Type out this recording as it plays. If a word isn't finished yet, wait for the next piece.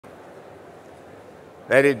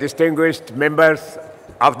very distinguished members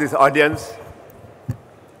of this audience,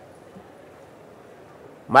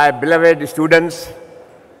 my beloved students,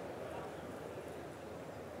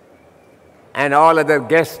 and all other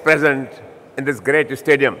guests present in this great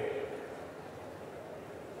stadium.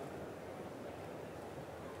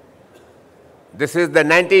 This is the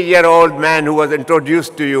 90-year-old man who was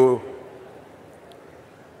introduced to you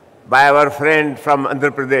by our friend from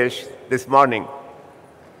Andhra Pradesh this morning.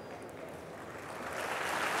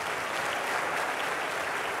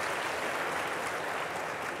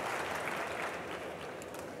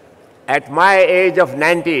 At my age of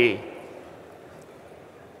 90,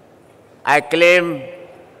 I claim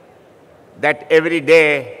that every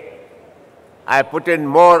day I put in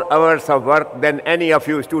more hours of work than any of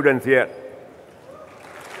you students here.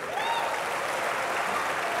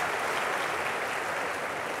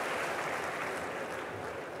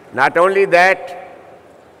 Not only that,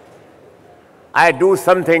 I do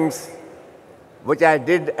some things which I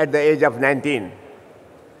did at the age of 19.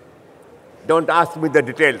 Don't ask me the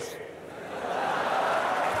details.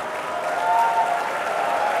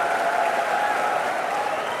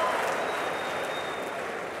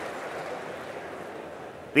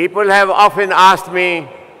 People have often asked me,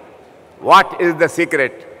 what is the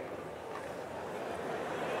secret?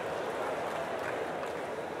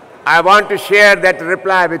 I want to share that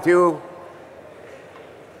reply with you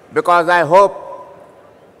because I hope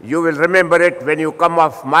you will remember it when you come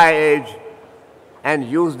of my age and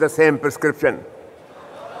use the same prescription.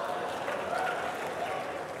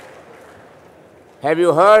 Have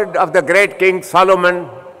you heard of the great King Solomon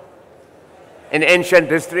in ancient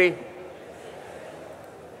history?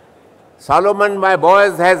 Solomon, my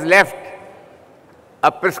boys, has left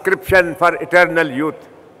a prescription for eternal youth.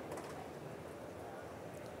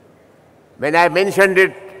 When I mentioned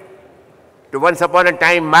it to once upon a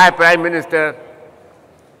time my Prime Minister,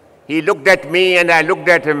 he looked at me and I looked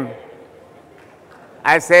at him.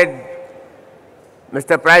 I said,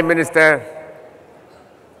 Mr. Prime Minister,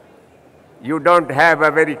 you don't have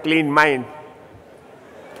a very clean mind.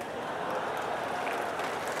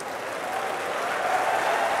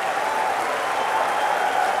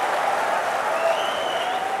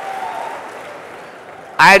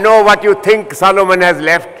 I know what you think Solomon has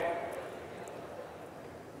left.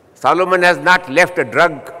 Solomon has not left a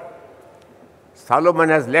drug. Solomon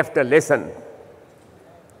has left a lesson.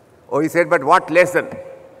 Oh, he said, but what lesson?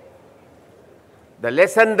 The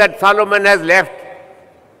lesson that Solomon has left,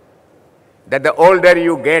 that the older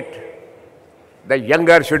you get, the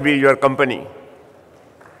younger should be your company.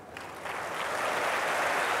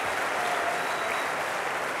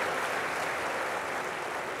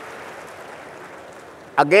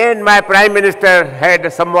 Again, my Prime Minister had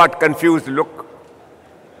a somewhat confused look.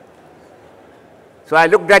 So I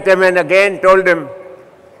looked at him and again told him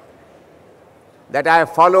that I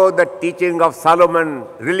follow the teaching of Solomon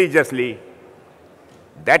religiously.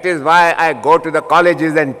 That is why I go to the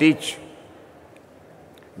colleges and teach.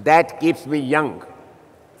 That keeps me young.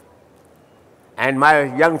 And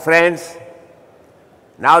my young friends,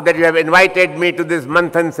 now that you have invited me to this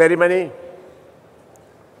Manthan ceremony,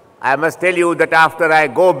 I must tell you that after I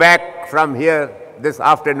go back from here this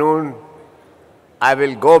afternoon, I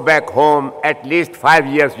will go back home at least 5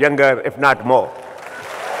 years younger, if not more.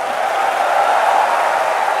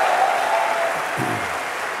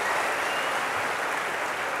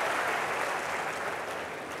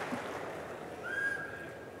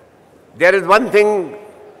 There is one thing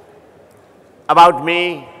about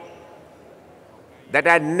me that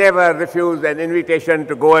I never refuse an invitation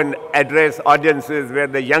to go and address audiences where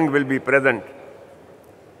the young will be present.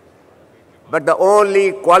 But the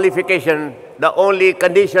only qualification, the only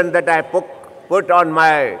condition that I put on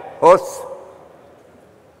my hosts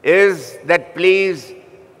is that please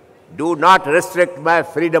do not restrict my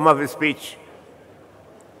freedom of speech.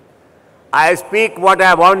 I speak what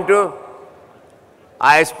I want to.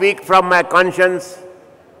 I speak from my conscience,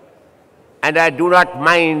 and I do not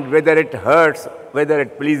mind whether it hurts, whether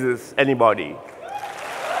it pleases anybody.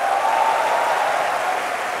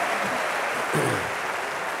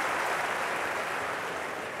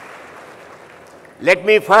 Let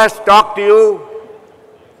me first talk to you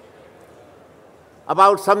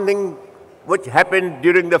about something which happened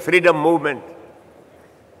during the freedom movement.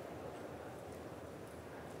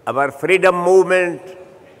 Our freedom movement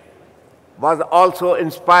was also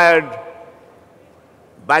inspired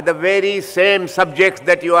by the very same subjects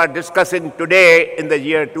that you are discussing today in the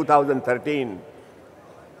year 2013.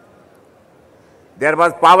 There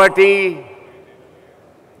was poverty,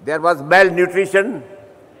 there was malnutrition,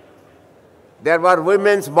 there were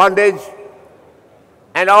women's bondage,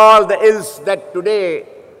 and all the ills that today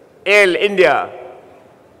ail India,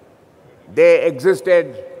 they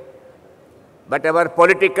existed. But our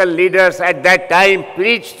political leaders at that time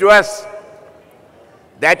preached to us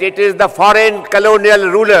that it is the foreign colonial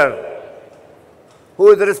ruler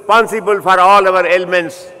who is responsible for all our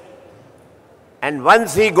ailments. And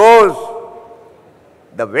once he goes,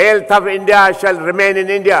 the wealth of India shall remain in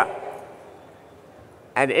India,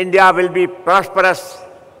 and India will be prosperous,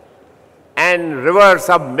 and rivers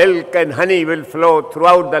of milk and honey will flow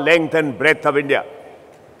throughout the length and breadth of India.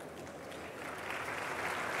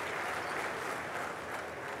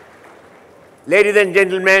 Ladies and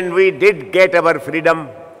gentlemen, we did get our freedom,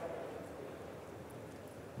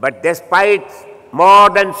 but despite more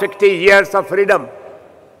than 60 years of freedom,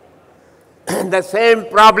 the same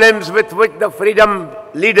problems with which the freedom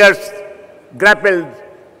leaders grappled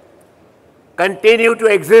continue to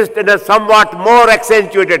exist in a somewhat more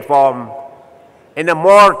accentuated form, in a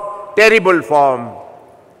more terrible form,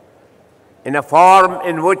 in a form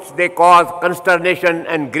in which they cause consternation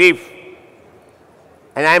and grief.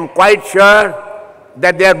 And I am quite sure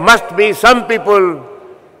that there must be some people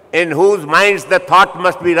in whose minds the thought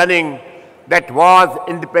must be running that was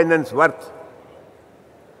independence worth.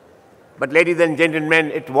 But ladies and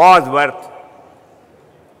gentlemen, it was worth.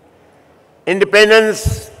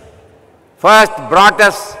 Independence first brought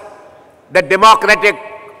us the democratic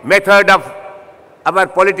method of our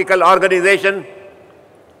political organization,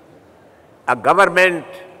 a government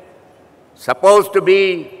supposed to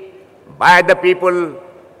be by the people,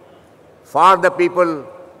 for the people,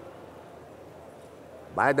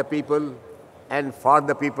 by the people, and for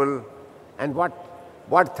the people. And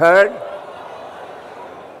what third?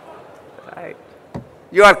 Right.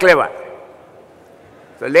 You are clever.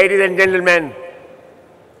 So, ladies and gentlemen,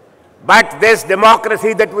 but this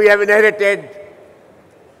democracy that we have inherited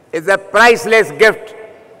is a priceless gift,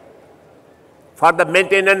 for the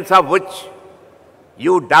maintenance of which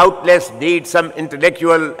you doubtless need some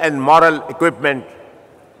intellectual and moral equipment.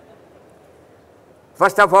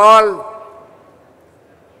 First of all,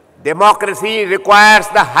 democracy requires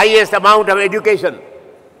the highest amount of education.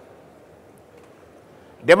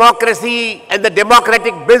 Democracy and the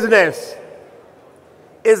democratic business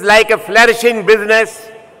is like a flourishing business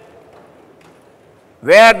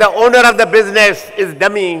where the owner of the business is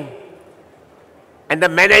dummy and the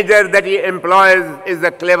manager that he employs is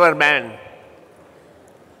a clever man.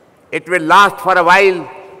 It will last for a while,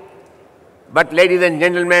 but ladies and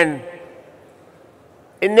gentlemen,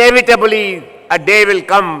 inevitably a day will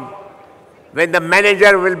come when the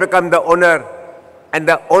manager will become the owner and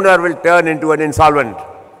the owner will turn into an insolvent.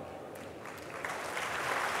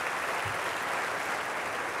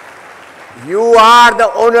 You are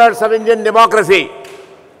the owners of Indian democracy,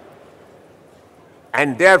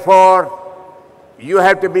 and therefore you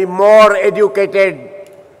have to be more educated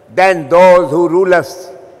than those who rule us.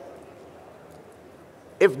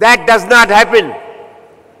 If that does not happen,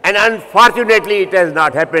 and unfortunately it has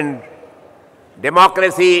not happened,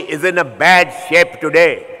 democracy is in a bad shape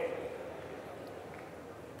today.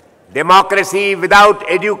 Democracy without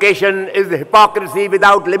education is hypocrisy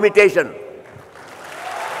without limitation.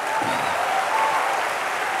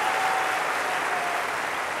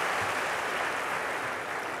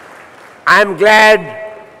 I am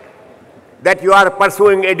glad that you are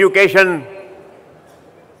pursuing education,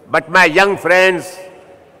 but my young friends,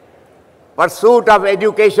 pursuit of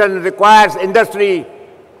education requires industry.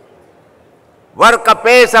 Work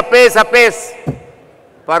apace, apace, apace,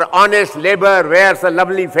 for honest labor wears a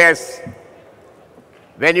lovely face.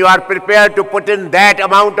 When you are prepared to put in that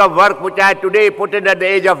amount of work which I today put in at the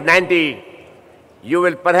age of 90, you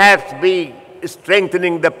will perhaps be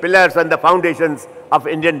strengthening the pillars and the foundations of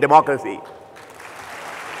Indian democracy.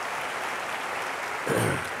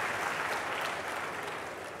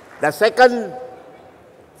 The second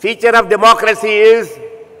feature of democracy is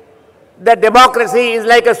that democracy is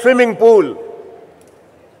like a swimming pool.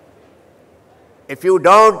 If you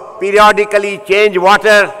don't periodically change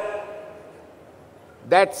water,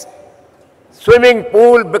 that swimming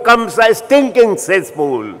pool becomes a stinking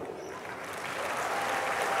cesspool.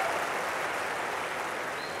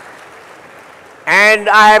 And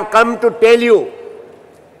I have come to tell you,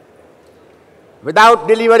 without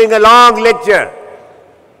delivering a long lecture,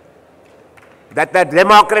 that the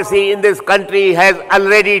democracy in this country has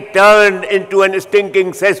already turned into a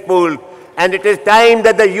stinking cesspool, and it is time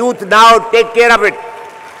that the youth now take care of it.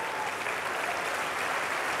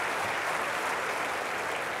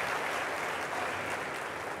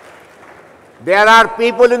 There are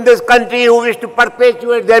people in this country who wish to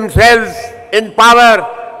perpetuate themselves in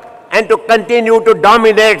power and to continue to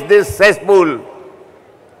dominate this cesspool.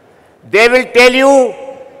 They will tell you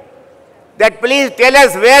that please tell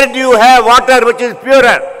us where do you have water which is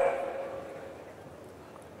purer.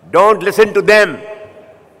 Don't listen to them.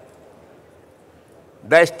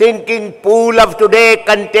 The stinking pool of today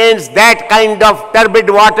contains that kind of turbid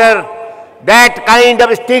water, that kind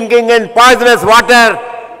of stinking and poisonous water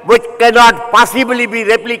which cannot possibly be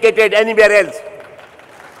replicated anywhere else.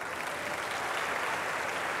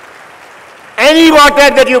 Any water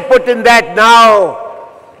that you put in that now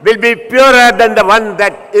will be purer than the one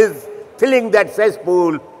that is filling that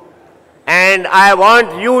cesspool. And I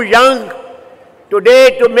want you young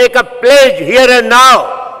today to make a pledge here and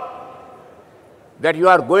now that you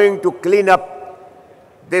are going to clean up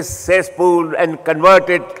this cesspool and convert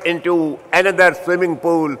it into another swimming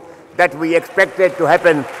pool that we expected to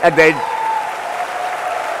happen at the end.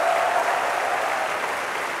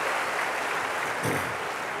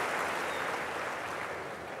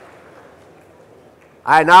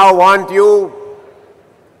 I now want you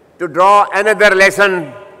to draw another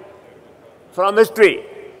lesson from history.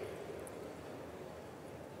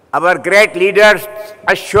 Our great leaders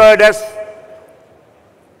assured us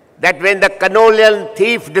that when the colonial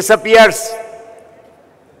thief disappears,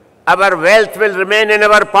 our wealth will remain in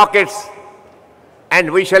our pockets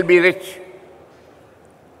and we shall be rich.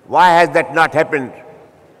 Why has that not happened?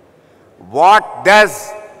 What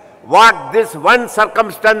does this one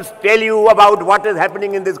circumstance tell you about what is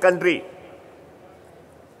happening in this country?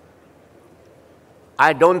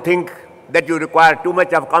 I don't think that you require too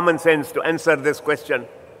much of common sense to answer this question.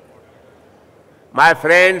 My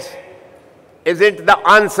friends, isn't the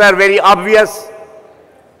answer very obvious?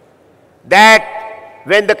 That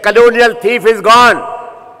when the colonial thief is gone,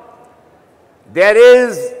 there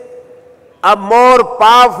is a more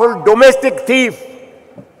powerful domestic thief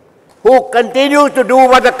who continues to do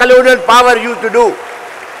what the colonial power used to do.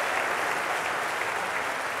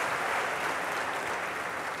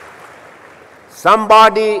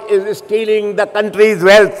 Somebody is stealing the country's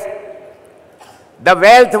wealth. The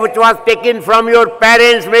wealth which was taken from your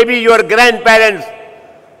parents, maybe your grandparents,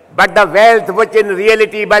 but the wealth which in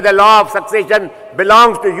reality by the law of succession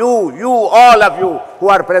belongs to you, all of you who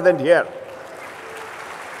are present here.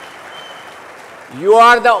 You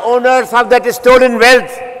are the owners of that stolen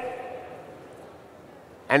wealth.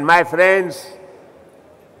 And my friends,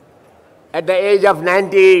 at the age of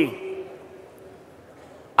 90,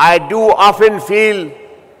 I do often feel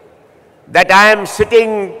that I am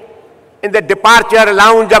sitting in the departure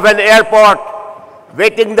lounge of an airport,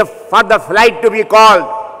 waiting for the flight to be called.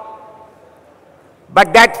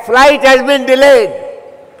 But that flight has been delayed.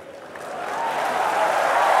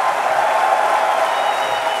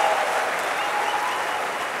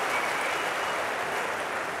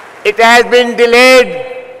 It has been delayed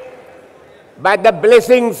by the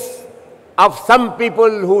blessings of some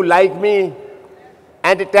people who like me,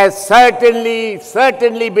 and it has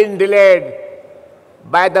certainly been delayed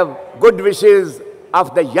by the good wishes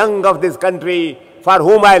of the young of this country for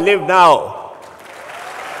whom I live now.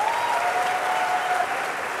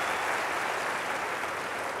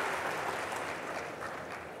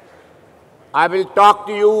 I will talk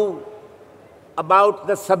to you about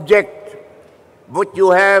the subject which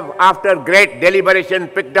you have, after great deliberation,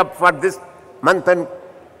 picked up for this Manthan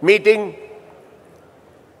meeting,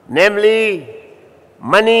 namely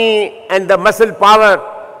money and the muscle power,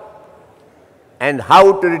 and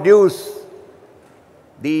how to reduce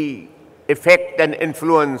the effect and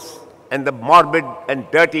influence and the morbid and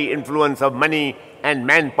dirty influence of money and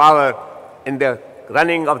manpower in the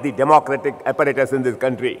running of the democratic apparatus in this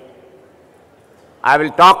country. I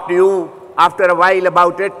will talk to you after a while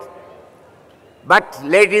about it. But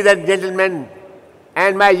ladies and gentlemen,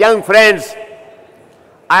 and my young friends,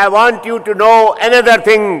 I want you to know another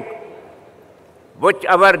thing which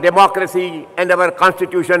our democracy and our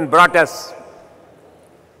constitution brought us.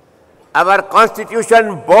 Our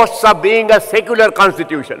constitution boasts of being a secular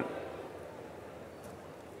constitution.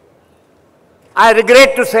 I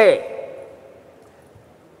regret to say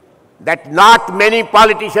that not many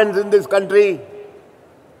politicians in this country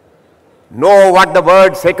know what the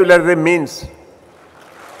word secularism means.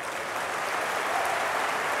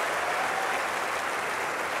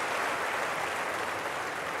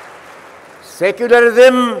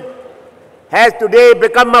 Secularism has today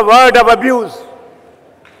become a word of abuse.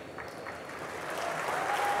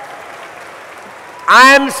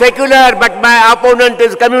 I am secular, but my opponent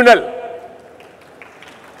is communal.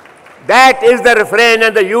 That is the refrain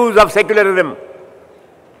and the use of secularism.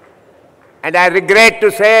 And I regret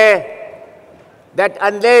to say that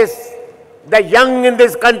unless the young in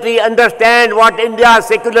this country understand what India's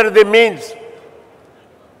secularism means,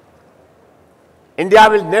 India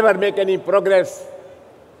will never make any progress.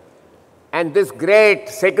 And this great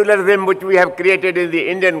secularism which we have created in the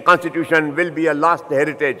Indian Constitution will be a lost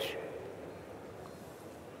heritage.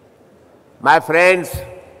 My friends,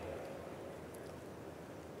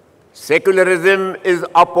 secularism is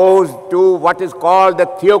opposed to what is called the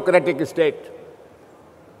theocratic state,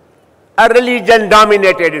 a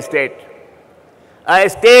religion-dominated state, a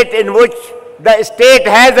state in which the state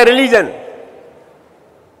has a religion.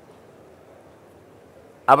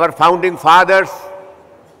 Our founding fathers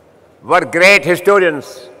were great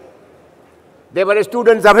historians. They were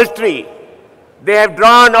students of history. They have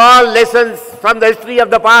drawn all lessons from the history of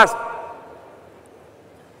the past.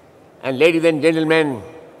 And ladies and gentlemen,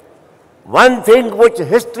 one thing which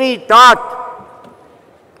history taught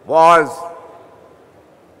was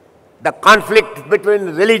the conflict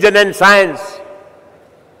between religion and science.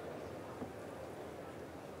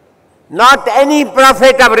 Not any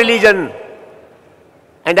prophet of religion,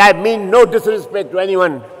 and I mean no disrespect to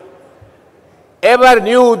anyone, ever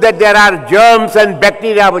knew that there are germs and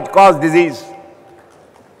bacteria which cause disease.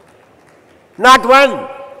 Not one.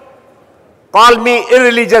 Call me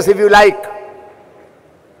irreligious if you like.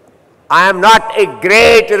 I am not a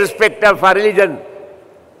great respecter for religion.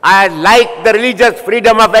 I like the religious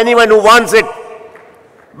freedom of anyone who wants it.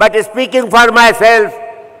 But speaking for myself,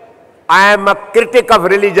 I am a critic of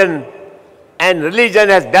religion, and religion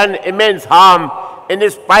has done immense harm in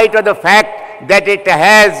spite of the fact that it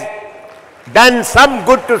has done some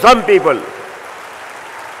good to some people.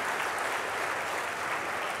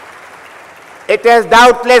 It has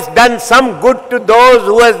doubtless done some good to those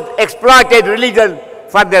who have exploited religion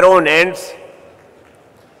for their own ends.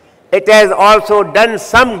 It has also done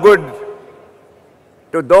some good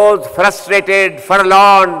to those frustrated,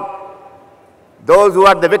 forlorn, those who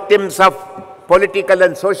are the victims of political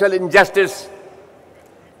and social injustice,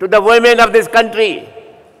 to the women of this country,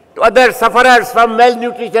 to other sufferers from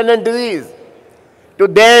malnutrition and disease. To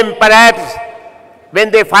them, perhaps, when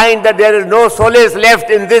they find that there is no solace left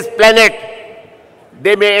in this planet,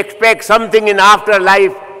 they may expect something in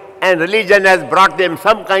afterlife, and religion has brought them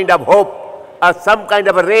some kind of hope, or some kind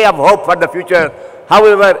of a ray of hope for the future,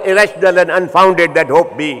 however irrational and unfounded that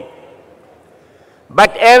hope be.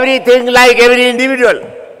 But everything, like every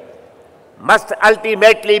individual, must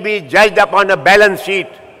ultimately be judged upon a balance sheet.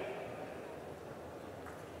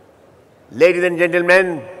 Ladies and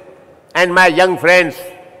gentlemen, and my young friends,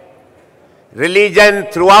 religion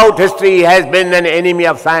throughout history has been an enemy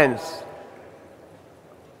of science.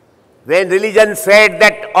 When religion said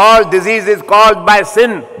that all disease is caused by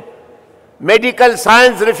sin, medical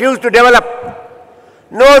science refused to develop.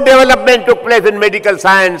 No development took place in medical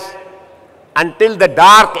science until the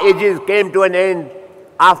Dark Ages came to an end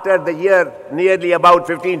after the year nearly about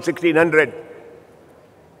 1600.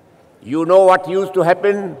 You know what used to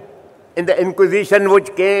happen in the Inquisition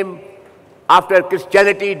which came after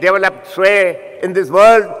Christianity developed sway in this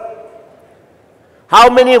world? How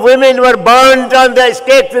many women were burned on the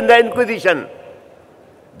stakes in the Inquisition?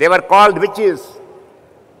 They were called witches.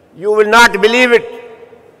 You will not believe it,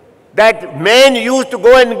 that men used to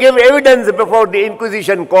go and give evidence before the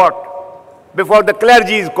Inquisition court, before the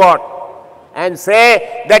clergy's court, and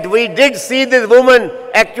say that we did see this woman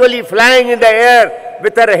actually flying in the air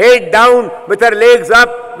with her head down, with her legs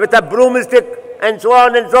up, with a broomstick, and so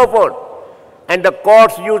on and so forth. And the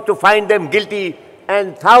courts used to find them guilty,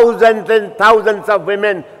 and thousands of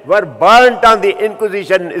women were burnt on the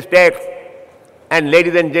Inquisition stakes. And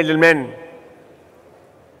ladies and gentlemen,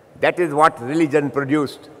 that is what religion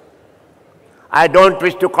produced. I don't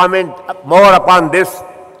wish to comment more upon this.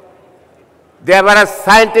 There was a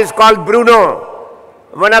scientist called Bruno,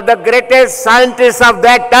 one of the greatest scientists of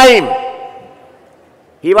that time.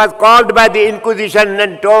 He was called by the Inquisition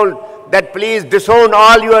and told that please disown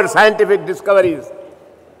all your scientific discoveries.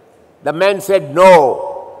 The man said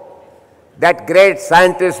no. That great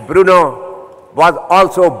scientist Bruno was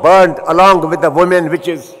also burnt along with the women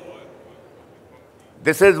witches.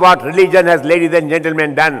 This is what religion has, ladies and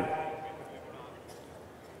gentlemen, done.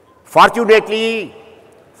 Fortunately,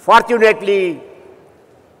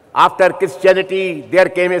 after Christianity, there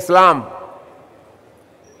came Islam,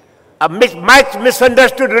 a much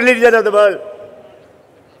misunderstood religion of the world.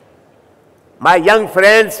 My young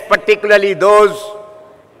friends, particularly those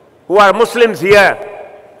who are Muslims here,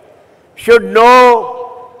 should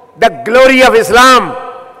know the glory of Islam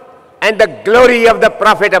and the glory of the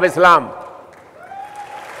Prophet of Islam.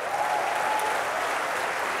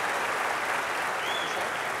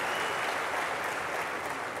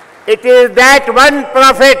 It is that one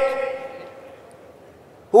Prophet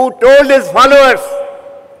who told his followers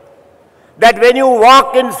that when you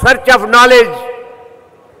walk in search of knowledge,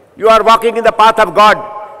 You are walking in the path of God.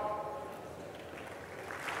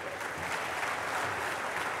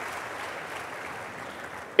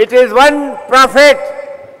 It is one prophet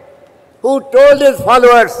who told his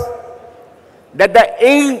followers that the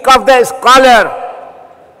ink of the scholar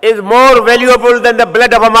is more valuable than the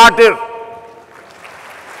blood of a martyr.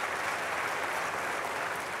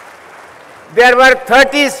 There were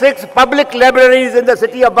 36 public libraries in the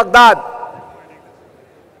city of Baghdad.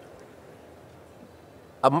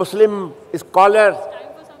 A Muslim scholar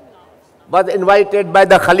was invited by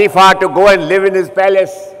the Khalifa to go and live in his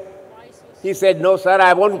palace. He said, "No, sir,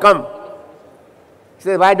 I won't come." He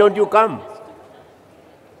said, "Why don't you come?"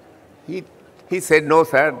 He said, "No,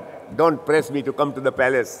 sir, don't press me to come to the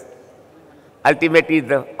palace." Ultimately,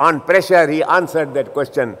 on pressure, he answered that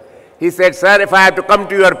question. He said, "Sir, if I have to come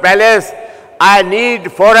to your palace, I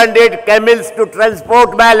need 400 camels to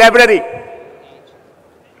transport my library."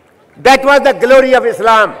 That was the glory of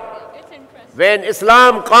Islam. When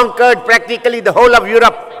Islam conquered practically the whole of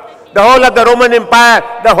Europe, the whole of the Roman Empire,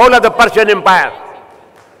 the whole of the Persian Empire.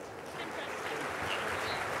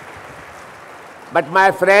 But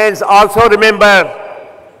my friends, also remember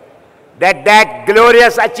that that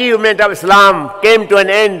glorious achievement of Islam came to an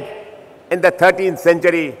end in the 13th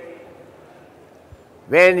century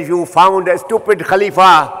when you found a stupid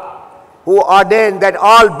Khalifa who ordained that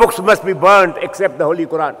all books must be burnt except the Holy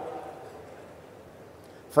Quran.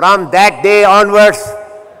 From that day onwards,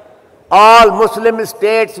 all Muslim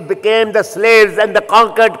states became the slaves and the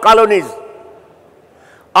conquered colonies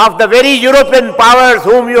of the very European powers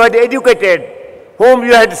whom you had educated, whom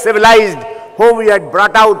you had civilized, whom you had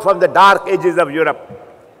brought out from the dark ages of Europe.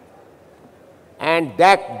 And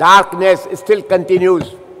that darkness still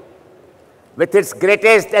continues with its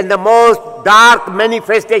greatest and the most dark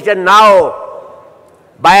manifestation now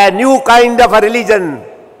by a new kind of a religion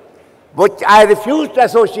which I refuse to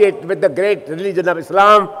associate with the great religion of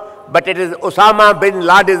Islam, but it is Osama bin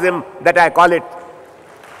Ladenism that I call it.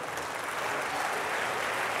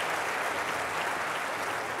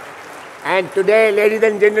 And today, ladies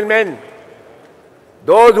and gentlemen,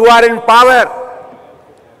 those who are in power,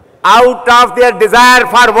 out of their desire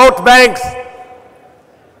for vote banks,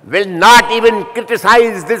 will not even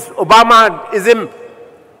criticize this Obamaism,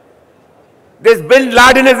 this bin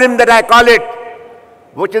Ladenism that I call it,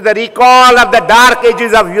 which is the recall of the dark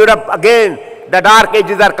ages of Europe again. The dark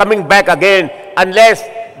ages are coming back again unless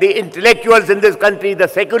the intellectuals in this country, the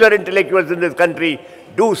secular intellectuals in this country,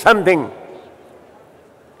 do something.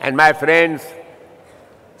 And my friends,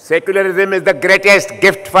 secularism is the greatest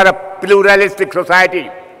gift for a pluralistic society.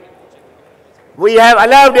 We have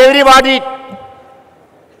allowed everybody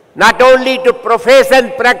not only to profess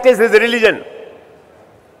and practice his religion,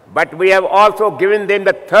 but we have also given them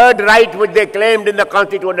the third right which they claimed in the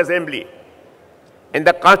Constituent Assembly. In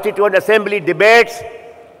the Constituent Assembly debates,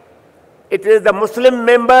 it is the Muslim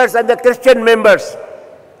members and the Christian members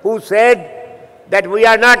who said that we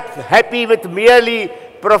are not happy with merely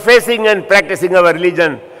professing and practicing our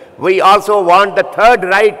religion. We also want the third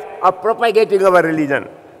right of propagating our religion.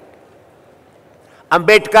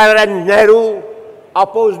 Ambedkar and Nehru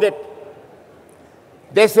opposed it.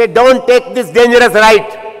 They said, "Don't take this dangerous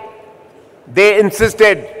right." They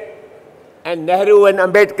insisted, and Nehru and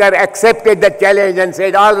Ambedkar accepted the challenge and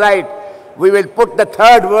said, "All right, we will put the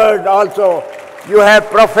third word also. You have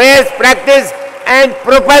profess, practice, and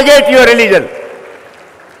propagate your religion."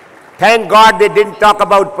 Thank God they didn't talk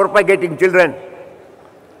about propagating children.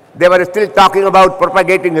 They were still talking about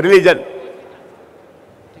propagating religion.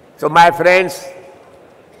 So my friends,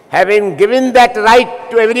 having given that right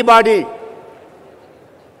to everybody,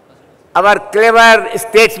 our clever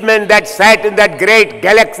statesmen that sat in that great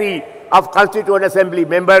galaxy of Constituent Assembly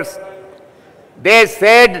members, they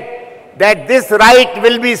said that this right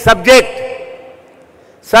will be subject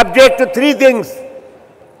to three things: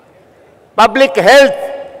 public health,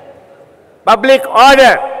 public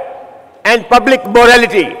order, and public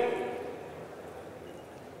morality.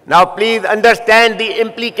 Now please understand the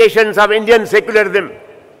implications of Indian secularism.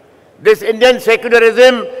 This Indian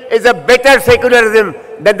secularism is a better secularism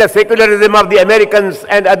than the secularism of the Americans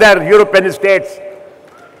and other European states.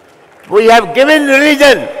 We have given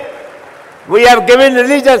religion, we have given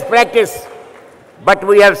religious practice, but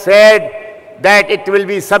we have said that it will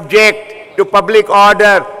be subject to public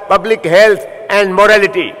order, public health, and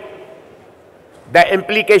morality. The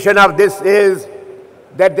implication of this is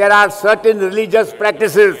that there are certain religious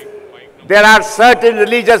practices, there are certain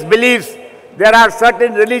religious beliefs, there are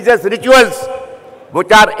certain religious rituals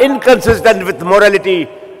which are inconsistent with morality,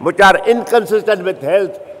 which are inconsistent with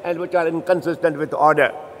health, and which are inconsistent with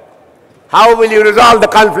order. How will you resolve the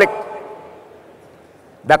conflict?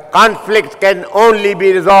 The conflict can only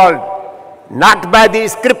be resolved not by the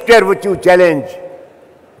scripture which you challenge,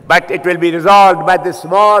 but it will be resolved by the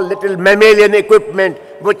small little mammalian equipment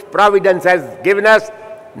which Providence has given us,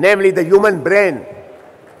 namely the human brain.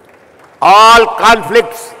 All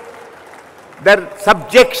conflicts, the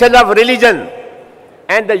subjection of religion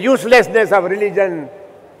and the uselessness of religion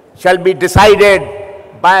shall be decided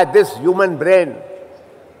by this human brain.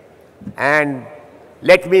 And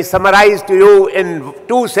let me summarize to you in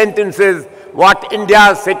 2 sentences what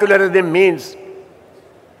India's secularism means.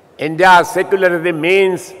 India's secularism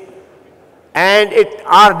means, and it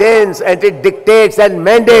ordains and it dictates and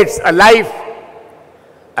mandates a life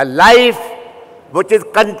which is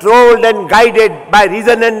controlled and guided by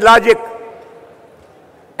reason and logic,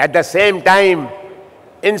 at the same time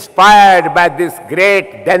inspired by this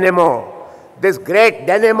great dynamo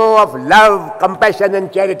of love, compassion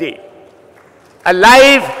and charity. A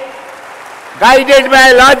life guided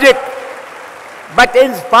by logic but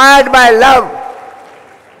inspired by love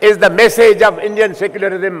is the message of Indian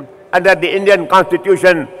secularism under the Indian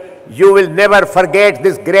Constitution. You will never forget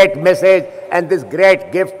this great message and this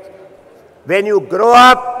great gift. When you grow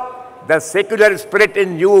up, the secular spirit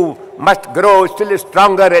in you must grow still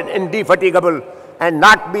stronger and indefatigable and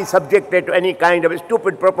not be subjected to any kind of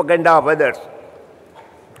stupid propaganda of others.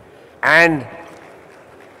 And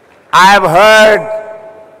I have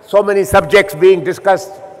heard so many subjects being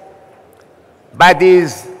discussed by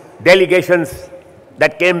these delegations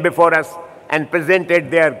that came before us and presented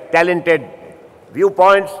their talented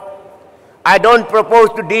viewpoints. I don't propose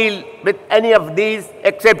to deal with any of these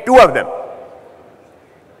except 2 of them.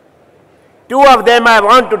 2 of them I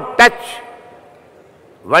want to touch.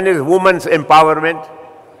 One is women's empowerment.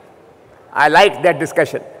 I liked that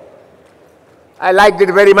discussion. I liked it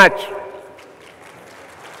very much.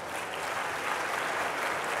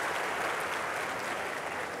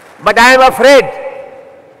 But I am afraid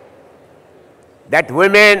that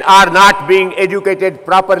women are not being educated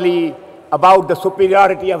properly about the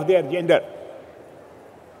superiority of their gender.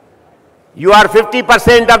 You are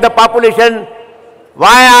 50% of the population.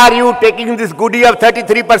 Why are you taking this goodie of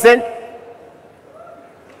 33%?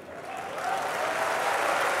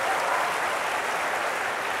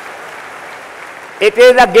 It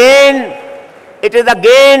is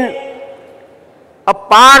again a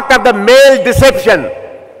part of the male deception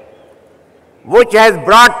which has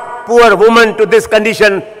brought poor women to this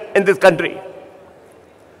condition in this country.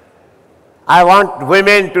 I want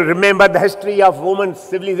women to remember the history of women's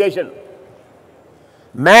civilization.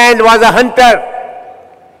 Man was a hunter.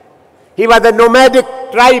 He was a nomadic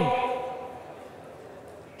tribe.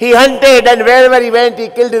 He hunted, and wherever he went, he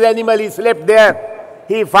killed his animal, he slept there,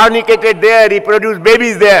 he fornicated there, he produced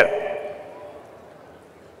babies there.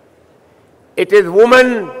 It is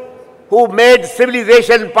woman who made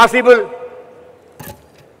civilization possible.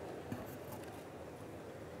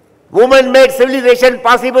 Woman made civilization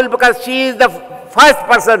possible because she is the first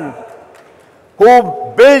person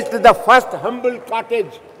who built the first humble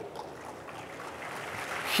cottage.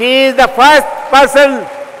 She is the first person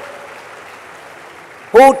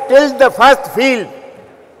who tilled the first field.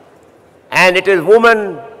 And it is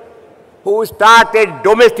woman who started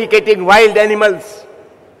domesticating wild animals.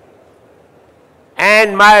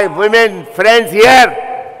 And my women friends here,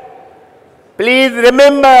 please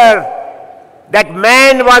remember that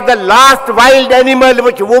man was the last wild animal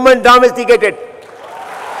which woman domesticated.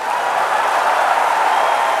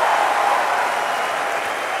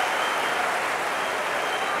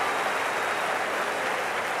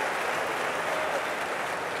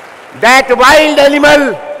 That wild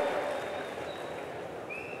animal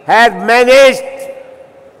has managed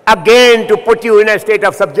again to put you in a state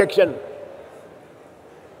of subjection.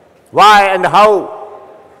 Why and how?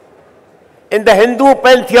 In the Hindu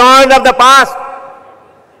pantheon of the past,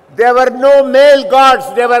 there were no male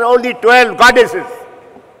gods, there were only 12 goddesses.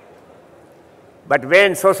 But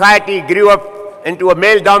when society grew up into a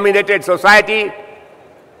male-dominated society,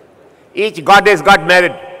 each goddess got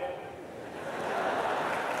married.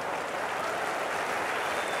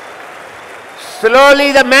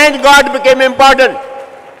 Slowly the man god became important.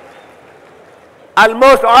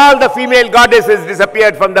 Almost all the female goddesses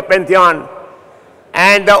disappeared from the pantheon.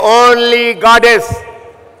 And the only goddess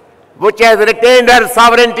which has retained her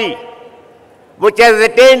sovereignty, which has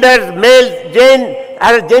retained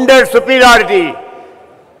her gender superiority,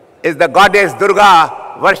 is the goddess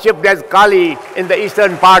Durga, worshipped as Kali in the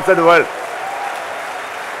eastern parts of the world.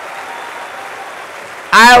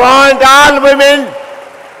 I want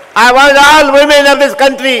all women of this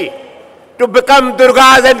country to become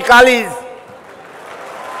Durgas and Kalis.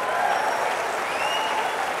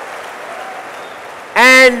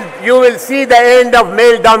 and you will see the end of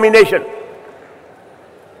male domination.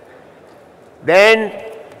 Then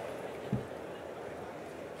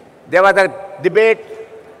there was a debate,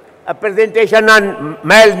 a presentation on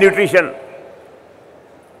malnutrition.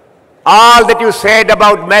 All that you said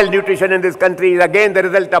about malnutrition in this country is again the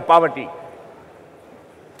result of poverty.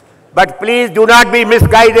 But please do not be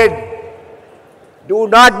misguided. Do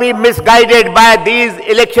not be misguided by these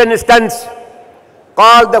election stunts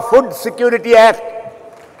called the Food Security Act.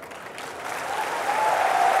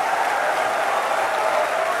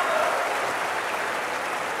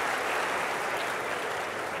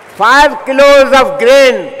 Five kilos of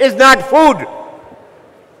grain is not food.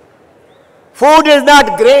 Food is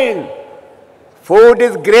not grain. Food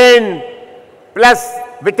is grain plus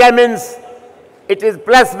vitamins. It is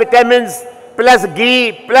plus vitamins, plus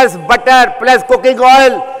ghee, plus butter, plus cooking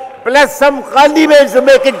oil, plus some condiments to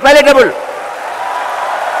make it palatable.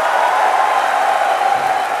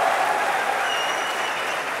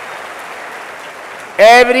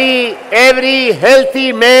 Every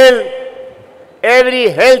healthy male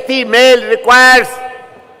requires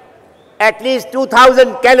at least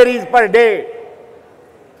 2,000 calories per day.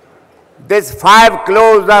 This 5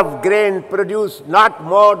 kilos of grain produce not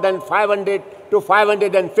more than 500 to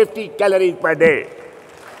 550 calories per day.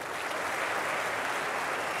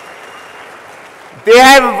 They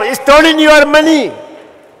have stolen your money.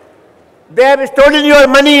 They have stolen your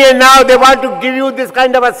money, and now they want to give you this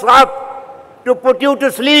kind of a slop to put you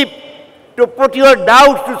to sleep, to put your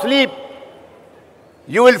doubts to sleep.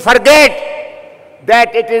 You will forget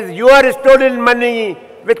that it is your stolen money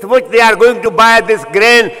with which they are going to buy this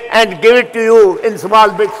grain and give it to you in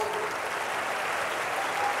small bits.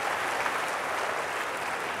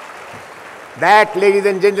 That, ladies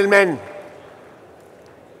and gentlemen,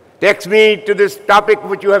 takes me to this topic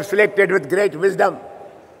which you have selected with great wisdom.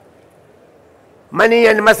 Money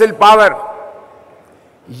and muscle power.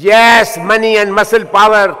 Yes, money and muscle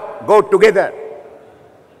power go together.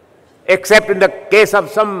 Except in the case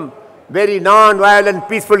of some very non-violent,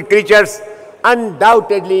 peaceful creatures,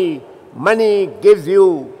 undoubtedly money gives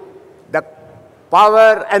you the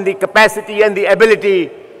power and the capacity and the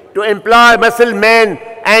ability to employ muscle men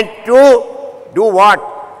and to do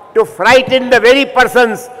what? To frighten the very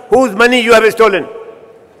persons whose money you have stolen.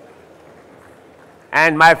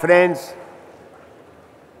 And my friends,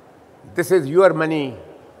 this is your money.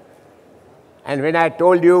 And when I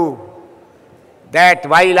told you that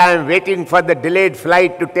while I am waiting for the delayed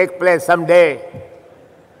flight to take place someday,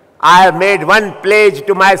 I have made one pledge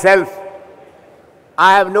to myself.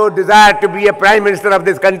 I have no desire to be a Prime Minister of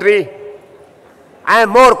this country. I am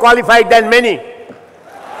more qualified than many.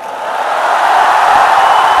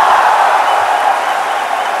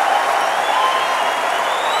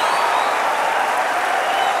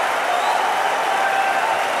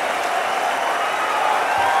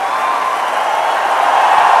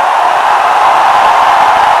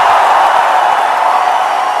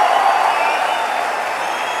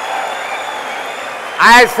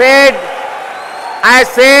 I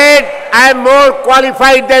said I am more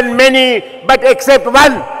qualified than many, but except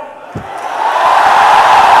one.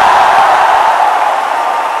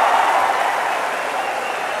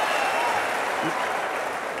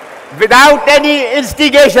 Without any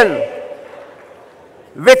instigation,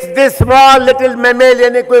 with this small little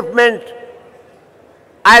mammalian equipment,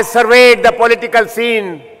 I surveyed the political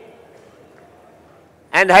scene,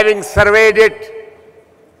 and having surveyed it,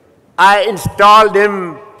 I installed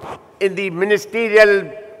him in the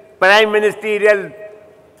prime ministerial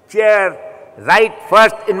chair, right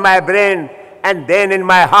first in my brain and then in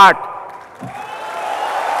my heart.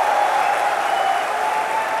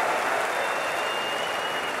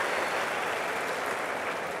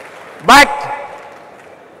 But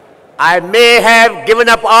I may have given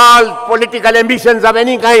up all political ambitions of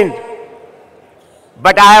any kind,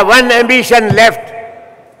 but I have one ambition left,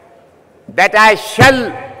 that I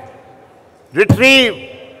shall retrieve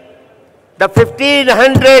the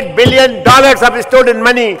 $1,500 billion of stolen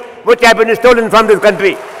money which have been stolen from this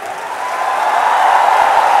country.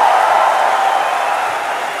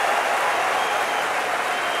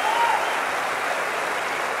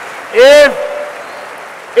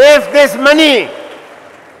 If this money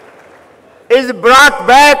is brought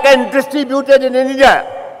back and distributed in India,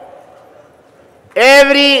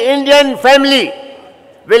 every Indian family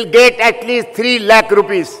will get at least 3 lakh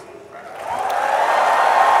rupees.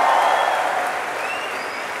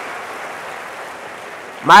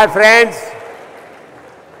 My friends,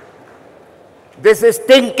 this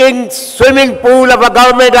stinking swimming pool of a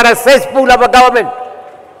government or a cesspool of a government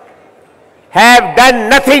have done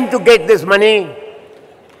nothing to get this money.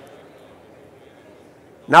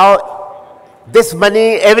 Now, this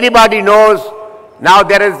money, everybody knows. Now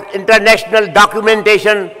there is international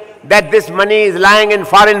documentation that this money is lying in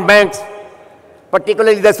foreign banks,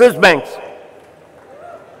 particularly the Swiss banks.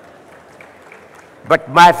 But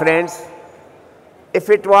my friends, if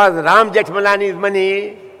it was Ram Jethmalani's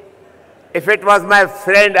money, if it was my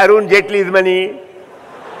friend Arun Jaitley's money,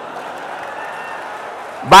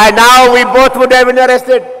 by now we both would have been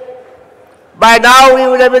arrested. By now we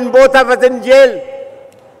would have been both of us in jail.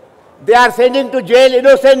 They are sending to jail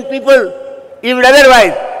innocent people, even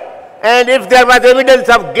otherwise. And if there was evidence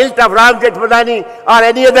of guilt of Ram Jethmalani or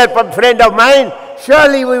any other friend of mine,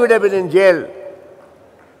 surely we would have been in jail.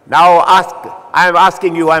 Now I am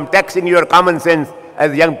asking you, I am taxing your common sense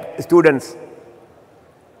as young students.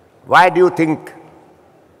 Why do you think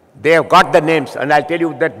they have got the names? And I'll tell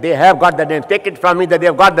you that they have got the names. Take it from me that they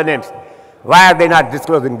have got the names. Why are they not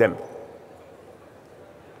disclosing them?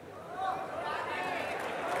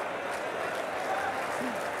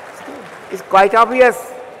 It's quite obvious.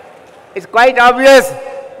 It's quite obvious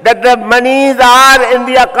that the monies are in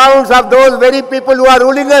the accounts of those very people who are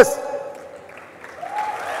ruling us.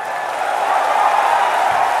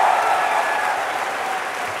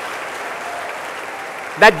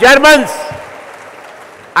 The Germans,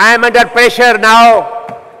 I am under pressure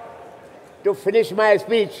now to finish my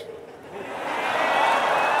speech.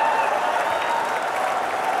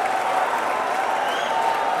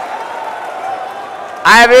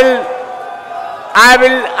 I will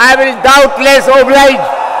doubtless oblige.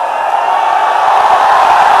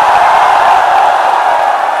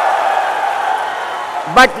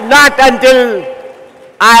 But not until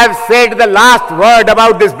I have said the last word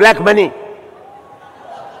about this black money.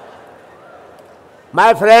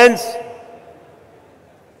 My friends,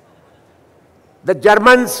 the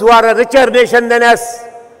Germans, who are a richer nation than us,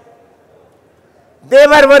 they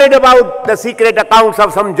were worried about the secret accounts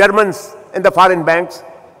of some Germans in the foreign banks.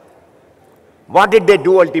 What did they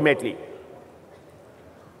do ultimately?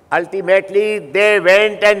 Ultimately, they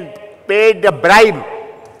went and paid a bribe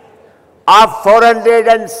of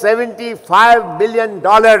 $475 million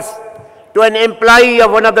to an employee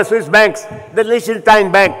of one of the Swiss banks, the Liechtenstein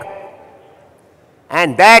Bank.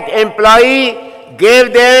 And that employee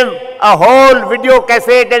gave them a whole video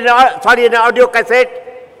cassette, an audio cassette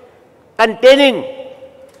containing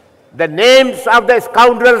the names of the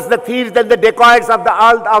scoundrels, the thieves and the dacoits of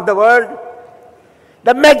the world,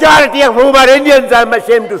 the majority of whom are Indians, I am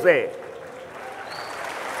ashamed to say.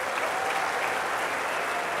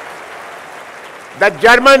 The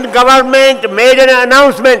German government made an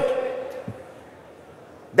announcement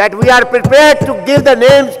that we are prepared to give the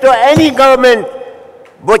names to any government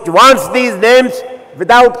which wants these names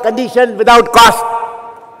without condition, without cost.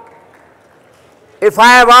 If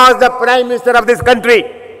I was the Prime Minister of this country,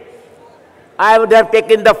 I would have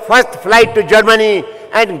taken the first flight to Germany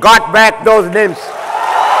and got back those names.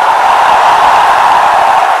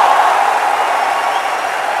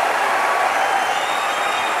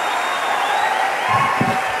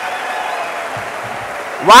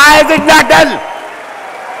 Why is it not done?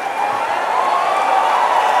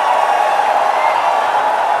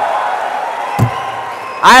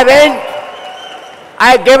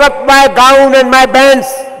 I gave up my gown and my bands,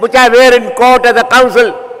 which I wear in court as a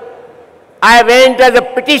counsel. I went as a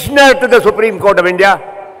petitioner to the Supreme Court of India.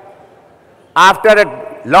 After a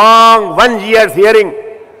long 1 year's hearing,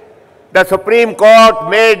 the Supreme Court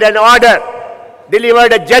made an order,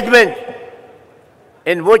 delivered a judgment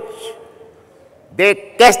in which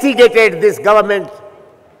they castigated this government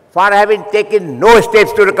for having taken no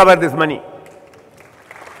steps to recover this money.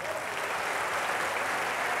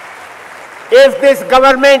 If this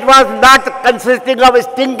government was not consisting of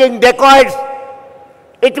stinking dacoits,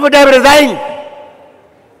 it would have resigned.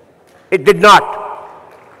 It did not.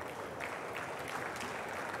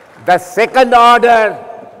 The second order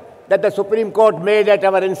that the Supreme Court made at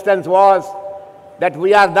our instance was that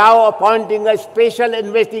we are now appointing a special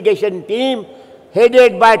investigation team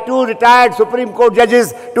headed by 2 retired Supreme Court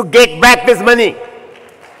judges to get back this money.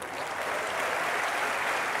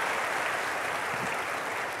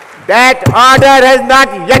 That order has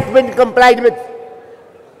not yet been complied with.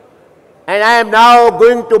 And I am now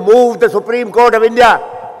going to move the Supreme Court of India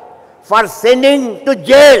for sending to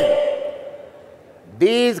jail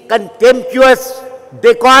these contemptuous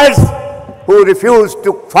dacoits who refuse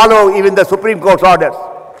to follow even the Supreme Court's orders.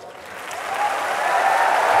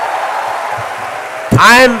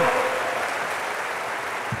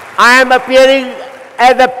 I am appearing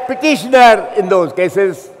as a petitioner in those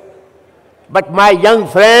cases. But my young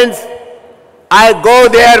friends, I go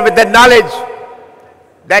there with the knowledge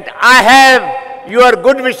that I have your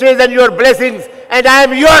good wishes and your blessings and I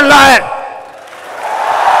am your lawyer.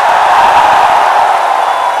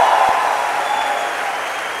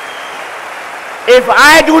 If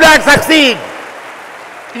I do not succeed,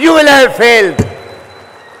 you will have failed.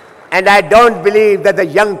 And I don't believe that the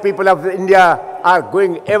young people of India are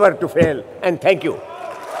going ever to fail. And thank you.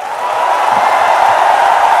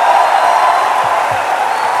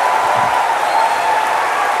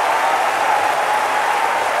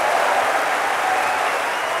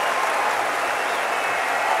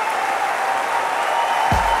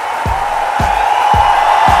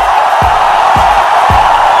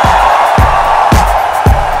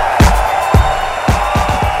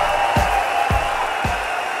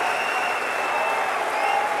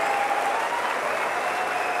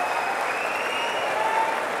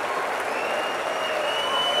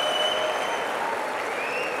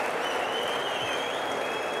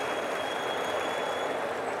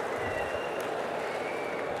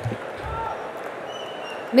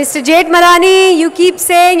 Mr. Jethmalaniji, you keep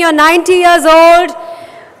saying you're 90 years old,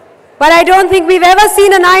 but I don't think we've ever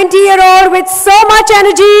seen a 90-year-old with so much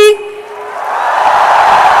energy,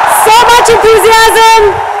 so much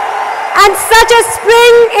enthusiasm, and such a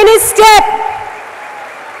spring in his step.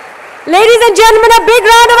 Ladies and gentlemen, a big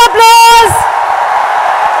round of applause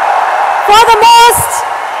for the most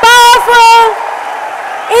powerful,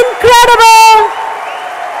 incredible,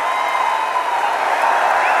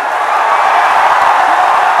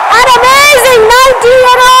 an amazing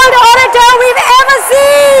 90-year-old orator we've ever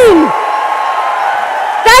seen.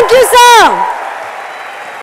 Thank you, sir.